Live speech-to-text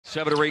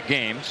7 or 8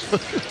 games.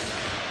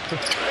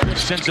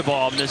 Sends the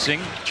ball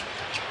missing.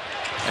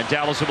 And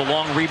Dallas with a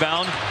long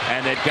rebound.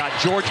 And they've got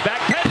George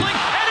backpedaling.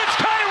 And it's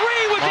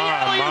Kyrie with the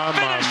alley-oop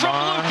finish from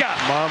Luka.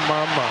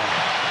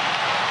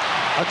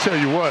 I tell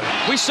you what.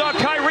 We saw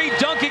Kyrie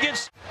dunk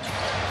against.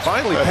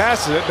 Finally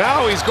passes it.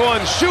 Now he's going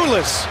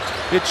shoeless.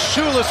 It's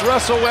shoeless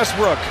Russell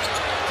Westbrook.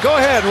 Go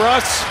ahead,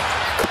 Russ.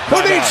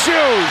 Who needs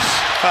shoes?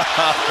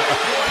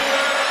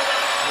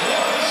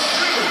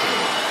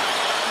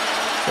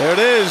 There it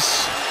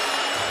is.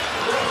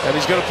 And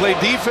he's going to play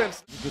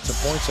defense. Get some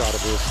points out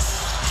of this.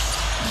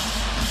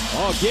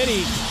 Oh,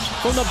 Giddey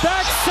from the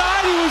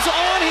backside. He was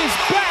on his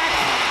back.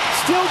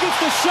 Still gets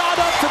the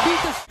shot up to beat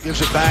the.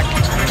 Gives it back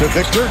to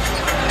Victor.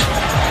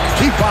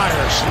 He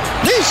fires.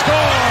 He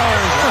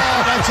scores.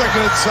 Oh, that's a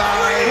good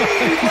sign.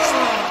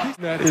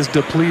 That is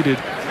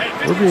depleted.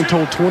 We're being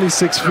told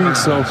 26 feet,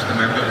 so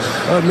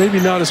maybe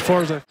not as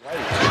far as I.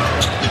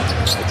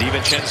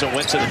 DiVincenzo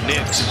went to the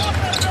Knicks.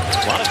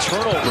 A lot of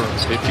turnover,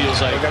 it feels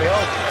like.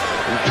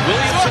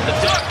 Williams in the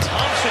deck.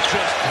 Thompson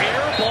just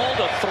airballed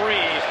a 3,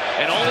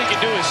 and all he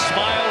can do is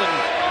smile and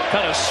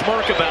kind of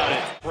smirk about it.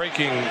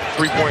 Breaking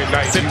three-point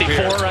night.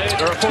 54, right?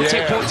 Or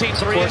 14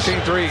 threes.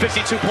 14 threes.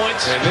 52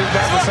 points. And this is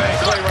not the same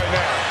play right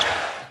now.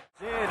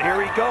 Here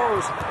he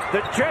goes.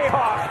 The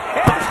Jayhawk.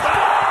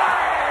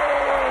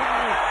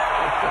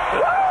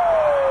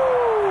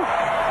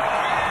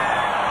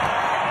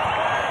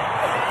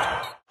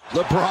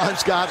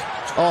 LeBron's got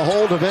a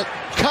hold of it.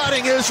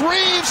 Cutting his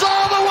Reeves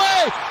all the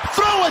way.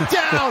 Throw it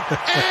down.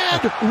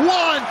 And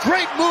one.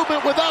 Great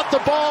movement without the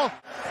ball.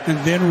 And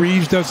then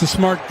Reeves does the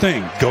smart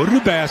thing. Go to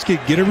the basket,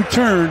 get a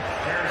return,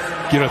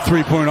 get a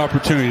three-point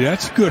opportunity.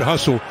 That's good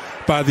hustle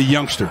by the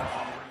youngster.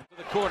 To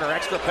the corner,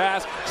 extra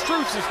pass.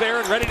 Strus is there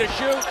and ready to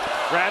shoot.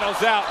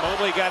 Rattles out.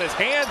 Mobley got his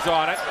hands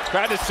on it.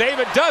 Tried to save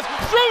it. Does.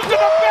 Strus to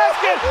the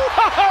basket.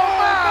 Oh,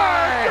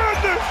 my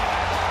goodness.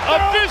 A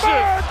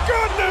vicious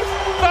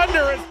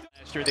thunder.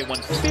 Last year they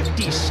won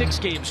 56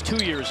 games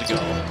 2 years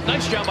ago.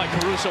 Nice job by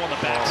Caruso on the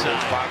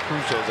backside. Five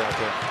Crusoes out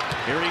there.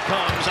 Here he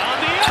comes on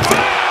the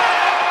elbow.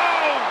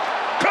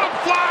 Come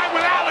fly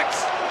with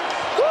Alex.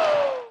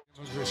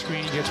 Goes to the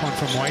screen, gets one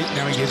from White.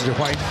 Now he gives it to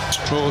White.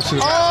 Pulls to the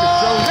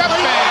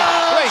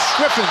Blake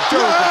Griffin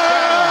throws it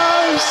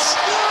down.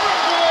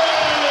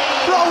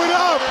 Throw it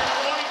up.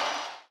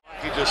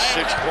 He just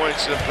 6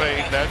 points in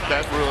paint. That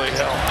really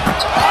helped.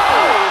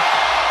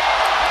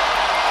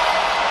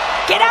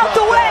 Get out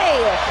the way!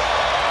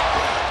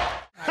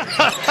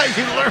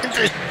 You learned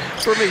it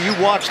from me. You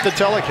watched the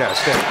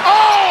telecast.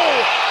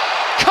 Oh!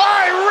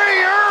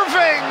 Kyrie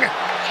Irving!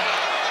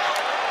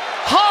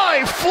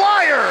 High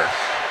flyer!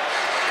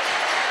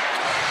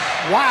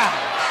 Wow.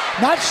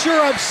 Not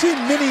sure I've seen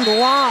many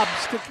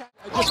lobs.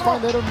 I just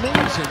find that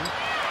amazing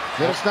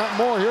that it's not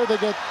more. Here they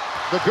get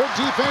the good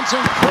defense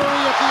and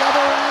Curry at the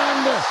other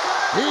end.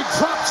 He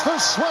drops the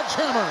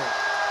sledgehammer.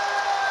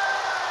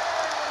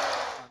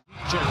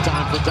 Check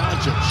time for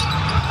Doncic.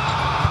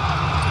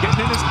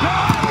 Getting in his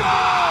back.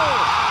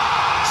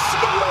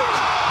 Smoke!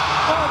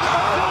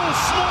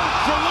 Smoke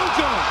for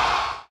Luka.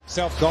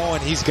 Self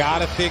going, he's got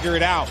to figure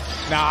it out.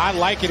 Now, I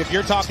like it if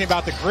you're talking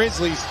about the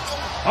Grizzlies.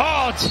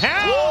 Oh,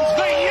 Towns,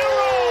 the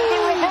Euro, the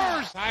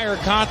reverse. Higher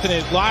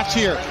continent, watch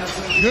here.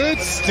 Good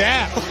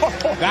step.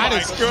 That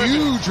is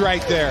huge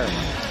right there.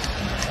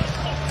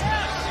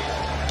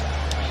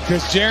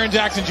 Because Jaren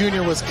Jackson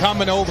Jr. was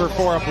coming over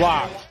for a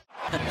block.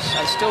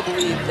 I still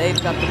believe they've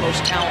got the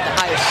most talent, the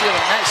highest ceiling.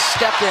 Nice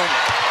step in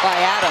by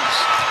Adams.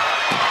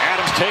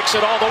 Adams takes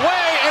it all the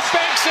way and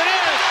banks it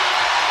in.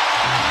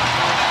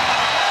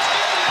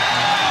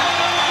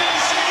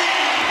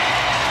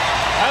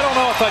 I don't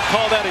know if I'd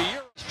call that a year.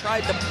 He's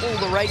tried to pull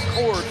the right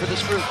cord for this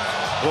group.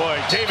 Boy,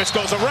 Davis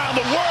goes around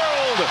the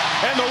world,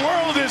 and the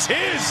world is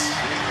his.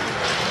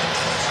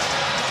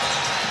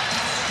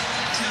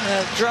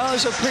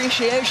 Draws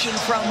appreciation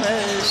from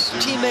his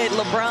teammate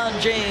LeBron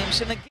James.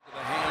 In the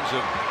hands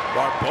of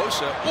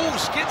Barbosa. Ooh,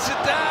 skids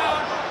it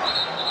down.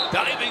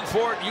 Diving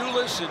for it,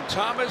 Ulis and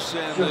Thomas,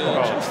 and the 2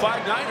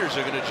 5'9"ers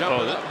are going to jump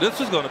with it.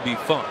 This is going to be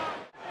fun.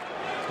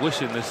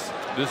 Wishing this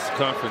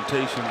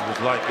confrontation was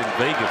like in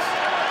Vegas.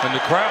 And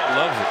the crowd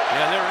loves it.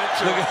 Yeah, they're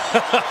into it.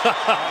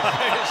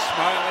 He's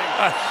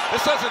smiling.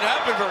 This doesn't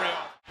happen very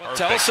often. Well,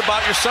 tell us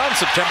about your son.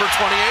 September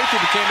 28th, he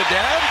became a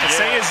dad. And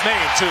say his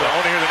name, too. I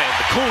want to hear the name.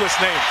 The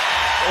coolest name.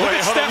 Look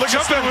at Steph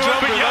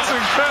jumping. That's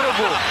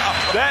incredible.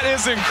 That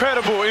is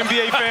incredible.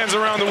 NBA fans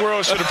around the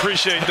world should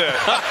appreciate that.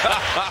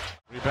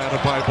 Rebounded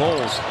by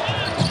Bowles.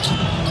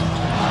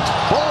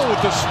 Ball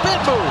with the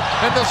spin move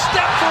and the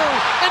step through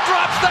and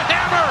drops the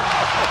hammer.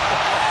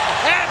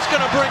 That's going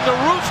to bring the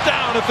roof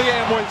down if the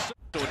Amway's.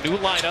 So a new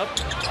lineup.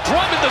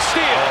 Drummond the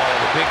steal. Oh,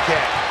 the big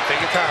cat. Take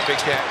your time, big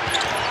cat.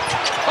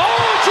 Oh,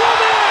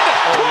 Drummond!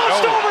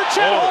 Crossed over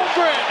Chet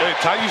Holmgren. Hey,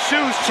 tie your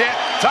shoes, Chet.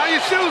 Tie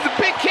your shoes. The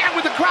big cat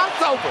with the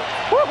crossover.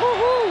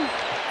 Woo-hoo-hoo.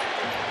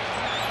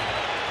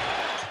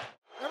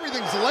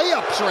 Everything's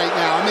layups right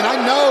now. I mean, I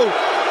know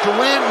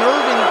Durant and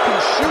Irving can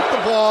shoot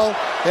the ball,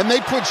 and they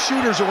put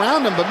shooters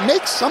around them, but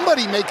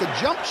somebody make a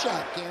jump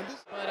shot,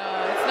 Candace. But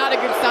it's not a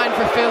good sign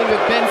for Philly with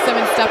Ben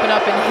Simmons stepping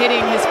up and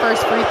hitting his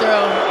first free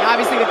throw.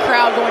 Obviously, the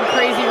crowd going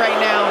crazy right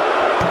now.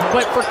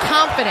 But for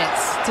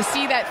confidence, to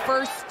see that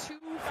first 2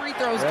 free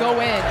throws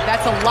go in,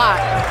 that's a lot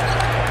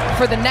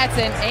for the Nets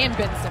and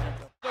Ben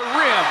Simmons. The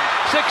rim,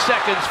 6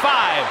 seconds,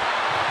 5.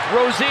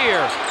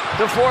 Rozier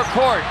to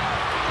forecourt.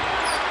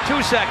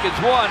 2 seconds,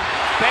 1.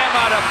 Bam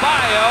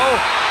Adebayo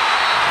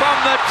from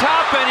the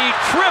top, and he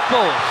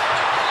triples.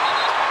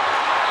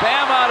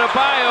 Bam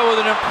Adebayo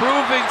with an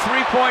improving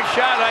three-point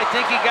shot. I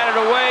think he got it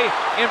away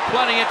in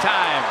plenty of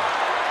time.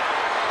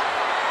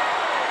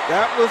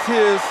 That was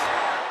his.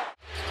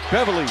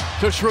 Beverly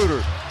to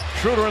Schroeder.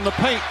 Schroeder in the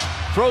paint.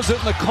 Throws it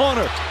in the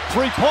corner.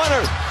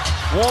 Three-pointer.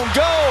 Won't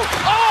go.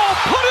 Oh,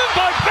 put in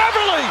by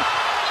Beverly.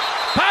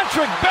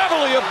 Patrick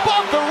Beverly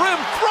above the rim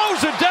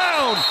throws it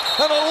down.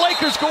 And the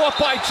Lakers go up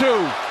by 2.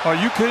 Are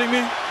you kidding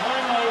me?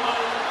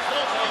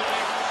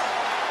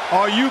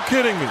 Are you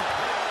kidding me?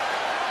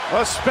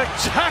 A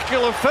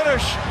spectacular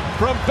finish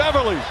from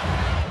Beverly.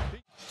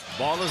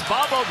 Ball is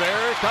bobbled.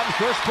 There comes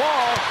Chris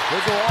Paul.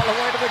 He'll go all the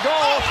way to the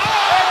goal.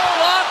 And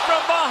blocked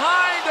from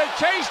behind. A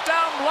chase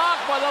down block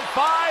by the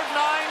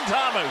 5'9"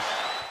 Thomas.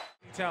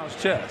 Towns'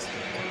 chest.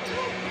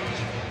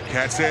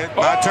 Cat said,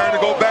 my turn to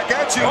go back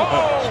at you.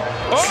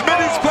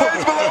 Smitty's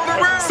plays below the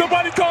rim.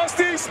 Somebody call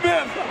Steve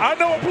Smith. I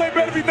know a play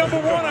better be number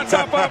 1 on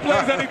top 5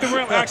 plays underneath the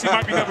rim. Actually,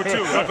 might be number 2.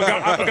 I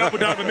forgot what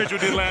Donovan Mitchell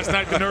did last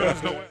night. The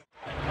Nerlens, no way.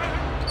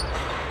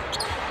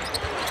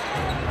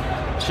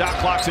 Shot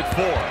clock's at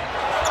 4.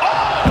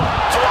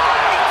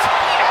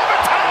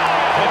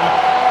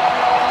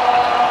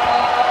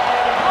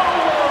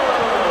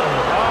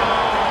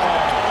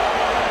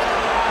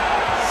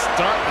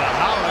 Starting to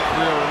howl at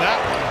you with that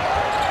one.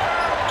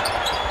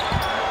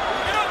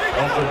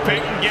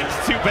 Payton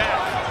gets 2 back.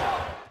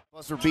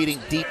 Buzzer beating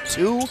deep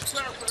 2.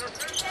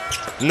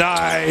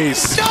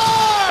 Nice.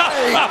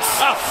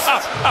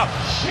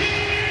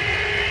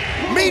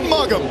 Mean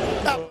mug 'em.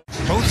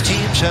 Both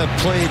teams have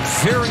played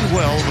very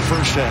well in the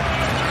first half.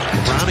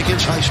 LeBron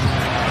against Heisman.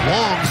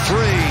 Long 3.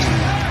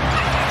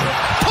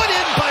 Put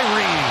in by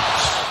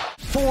Reeves.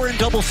 4 in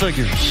double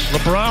figures.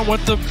 LeBron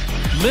with the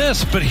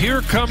miss, but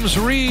here comes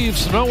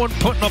Reeves. No one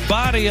putting a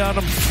body on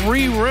him.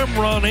 Free rim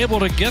run, able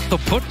to get the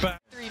putback.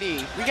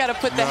 3D. We got to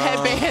put the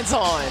headbands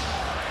on.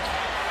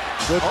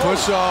 Good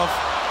push off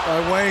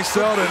by Wayne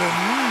Selden.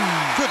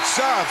 Good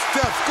job,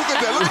 Steph. Look at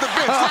that. Look at the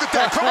bench. Look at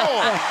that. Come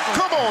on.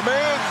 Come on,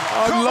 man.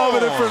 I'm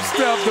loving it from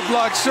Steph, the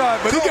block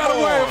shot. But he got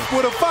away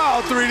with a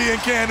foul, 3D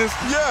and Candace.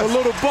 Yes. A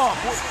little bump.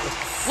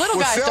 Little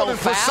guys don't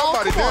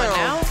foul. Come on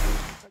now.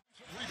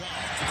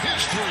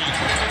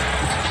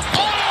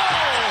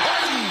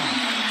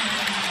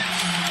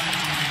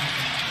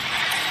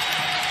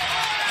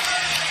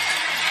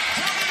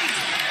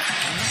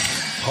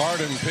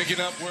 Harden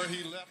picking up where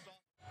he left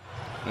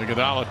off.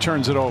 Iguodala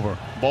turns it over.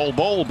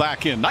 Bol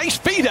back in. Nice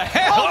feed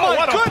ahead. Oh, my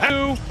what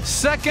goodness. 2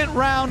 second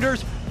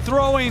rounders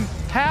throwing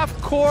half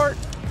court,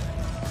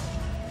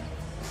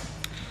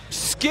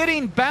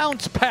 skidding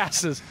bounce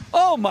passes.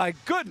 Oh my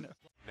goodness.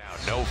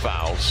 Now no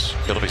fouls.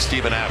 It'll be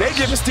Steven Adams. They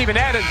give Steven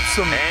Adams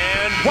some.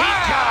 And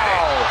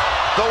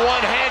wow! The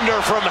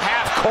one-hander from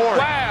half court.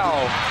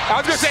 Wow. I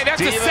was going to say,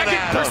 that's the second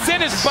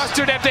percentage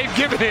buster that they've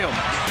given him.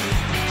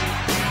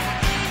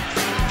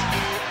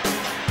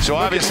 So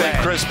obviously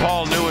Chris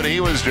Paul knew what he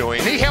was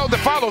doing. He held the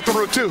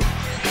follow-through, too.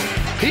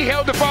 He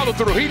held the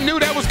follow-through. He knew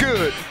that was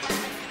good.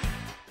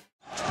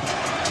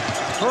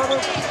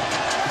 Herbert,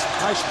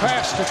 nice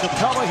pass to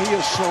Capella. He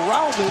is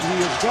surrounded. He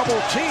is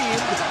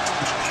double-teamed.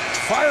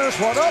 Fires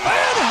one up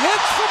and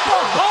hits from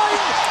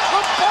behind the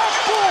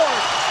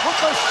backboard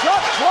with the shot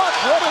clock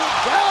running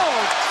down.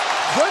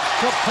 Clint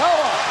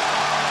Capella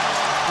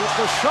with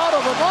the shot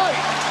of the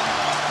night.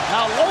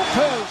 Now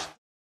Lopez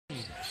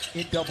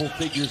in double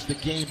figures the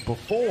game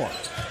before.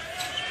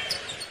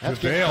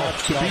 JaVale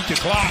to beat the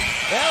clock.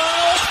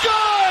 Oh, it's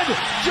good!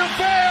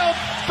 JaVale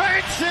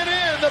banks it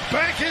in. The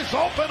bank is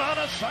open on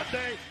a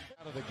Sunday.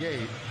 Out of the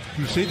gate.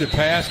 You see the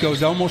pass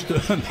goes almost to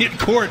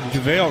midcourt.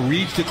 JaVale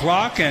reads the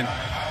clock and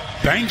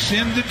banks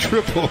in the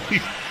triple.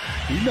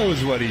 He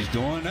knows what he's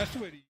doing. That's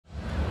what he.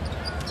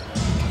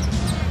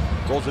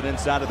 Rolls it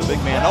inside of the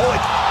big man. Oh,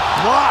 it's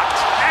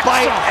blocked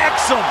by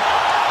Exum.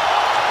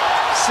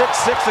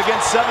 6'6"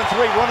 against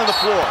 7'3", running the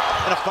floor.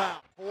 And a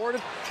foul.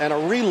 Forward and a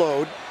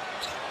reload.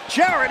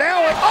 Jared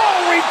Allen.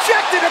 Oh,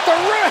 rejected at the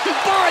rim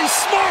by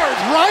Smart.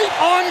 Right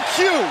on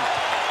cue.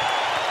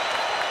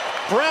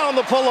 Brown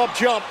the pull-up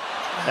jump.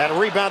 And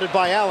rebounded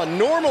by Allen.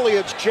 Normally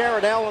it's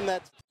Jared Allen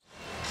that's...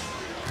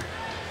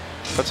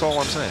 That's all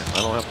I'm saying. I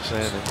don't have to say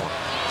anything more.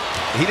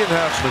 He didn't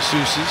have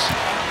masseuses.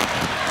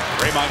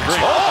 Draymond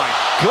Green. Oh, my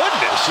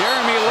goodness.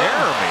 Jeremy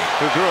Lin,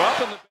 who grew up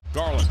in the...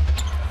 Garland.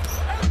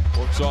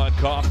 Works on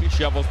Coffee,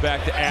 shovels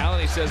back to Allen.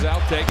 He says, I'll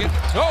take it.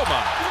 Oh,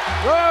 my.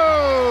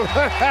 Whoa!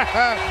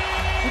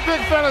 The big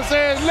fella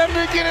says, let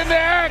me get in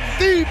there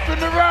deep in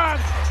the rock.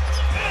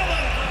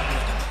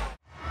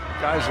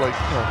 Guys like,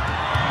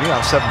 me,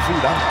 I'm 7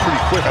 feet. I'm pretty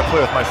quick. I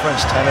play with my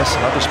friends tennis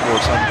and other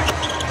sports. I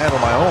handle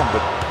my own,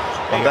 but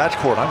on that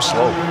court, I'm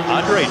slow.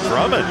 Andre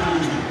Drummond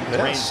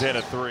Rains in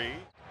a three.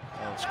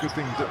 It's a good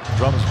thing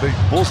Drummond's big.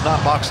 Bull's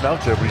not boxing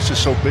out there, but he's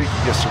just so big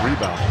he gets the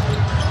rebound.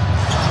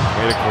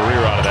 Made a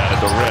career out of that at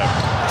the rim.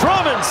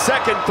 Drummond's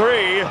second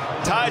three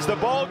ties the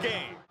ball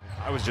game.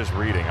 I was just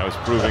reading. I was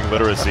proving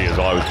literacy is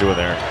all I was doing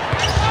there.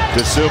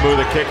 DeSumo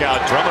the kick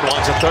out. Drummond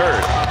wants a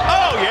third.